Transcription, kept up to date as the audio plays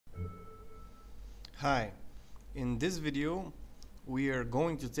Hi, in this video we are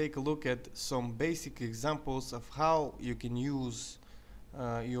going to take a look at some basic examples of how you can use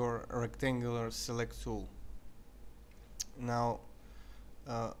your rectangular select tool. Now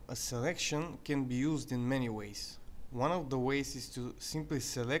a selection can be used in many ways. One of the ways is to simply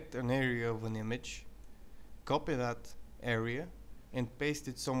select an area of an image, copy that area and paste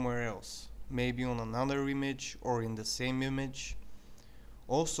it somewhere else, maybe on another image or in the same image.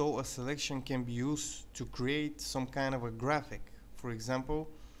 Also, a selection can be used to create some kind of a graphic. For example,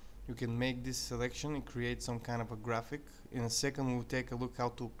 you can make this selection and create some kind of a graphic. In a second we'll take a look how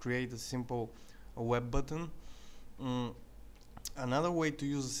to create a simple web button. Another way to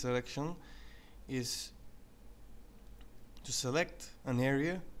use a selection is to select an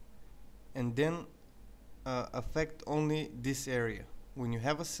area and then affect only this area. When you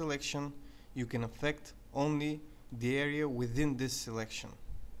have a selection, you can affect only the area within this selection.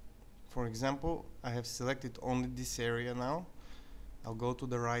 For example, I have selected only this area now. I'll go to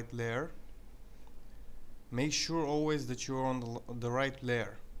the right layer. Make sure always that you're on the right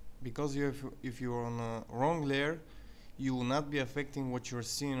layer, because if you're on a wrong layer, you will not be affecting what you're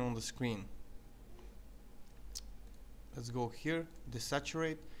seeing on the screen. Let's go here,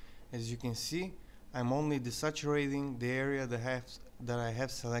 desaturate. As you can see, I'm only desaturating the area that I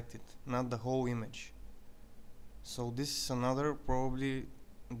have selected, not the whole image. So this is another, probably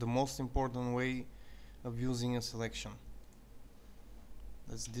the most important way of using a selection.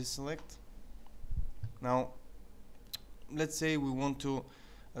 Let's deselect. Now let's say we want to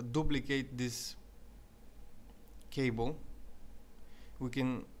duplicate this cable. We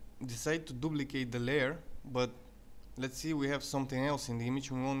can decide to duplicate the layer, but let's see, we have something else in the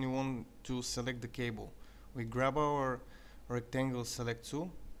image. We only want to select the cable. We grab our rectangle select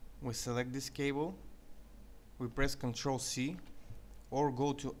tool, we select this cable, we press Ctrl C, or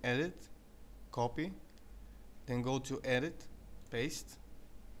go to edit, copy, then go to edit, paste.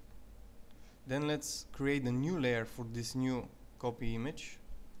 Then let's create a new layer for this new copy image.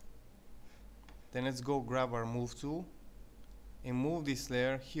 Then let's go grab our move tool and move this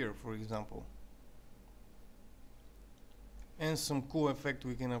layer here, for example. And some cool effect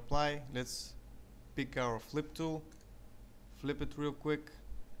we can apply. Let's pick our flip tool, flip it real quick.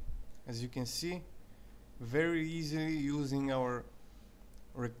 As you can see, very easily using our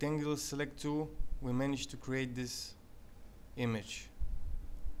rectangular select tool, we managed to create this image.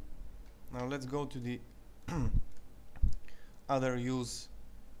 Now let's go to the other use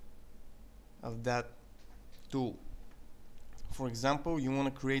of that tool. For example, you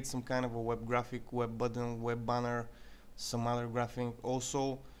want to create some kind of a web graphic, web button, web banner, some other graphic.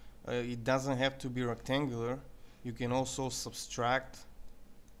 Also, it doesn't have to be rectangular. You can also subtract,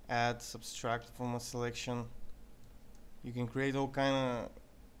 add, subtract from a selection. You can create all kind of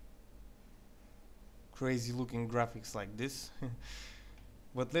crazy looking graphics like this.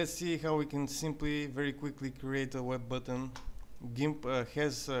 But let's see how we can simply, very quickly create a web button. Gimp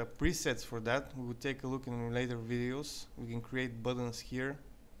has presets for that. We will take a look in later videos. We can create buttons here,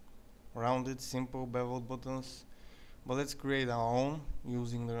 rounded, simple, beveled buttons. But let's create our own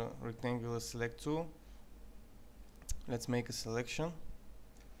using the rectangular select tool. Let's make a selection.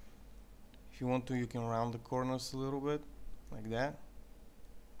 If you want to, you can round the corners a little bit, like that.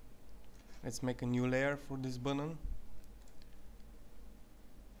 Let's make a new layer for this button.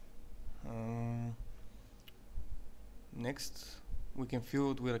 Next, we can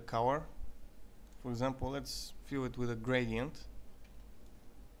fill it with a color. For example, let's fill it with a gradient,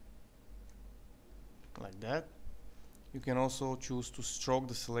 like that. You can also choose to stroke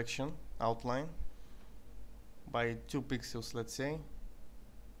the selection outline by 2 pixels, let's say.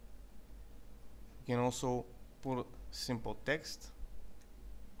 You can also put simple text,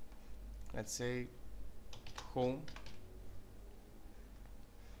 let's say home.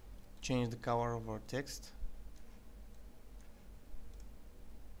 Change the color of our text.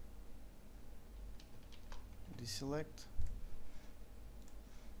 Deselect.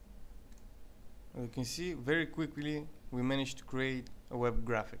 As you can see, very quickly we managed to create a web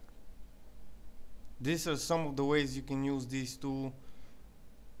graphic. These are some of the ways you can use these tools.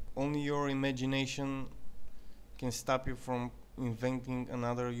 Only your imagination can stop you from inventing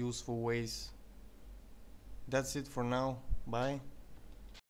another useful ways. That's it for now. Bye.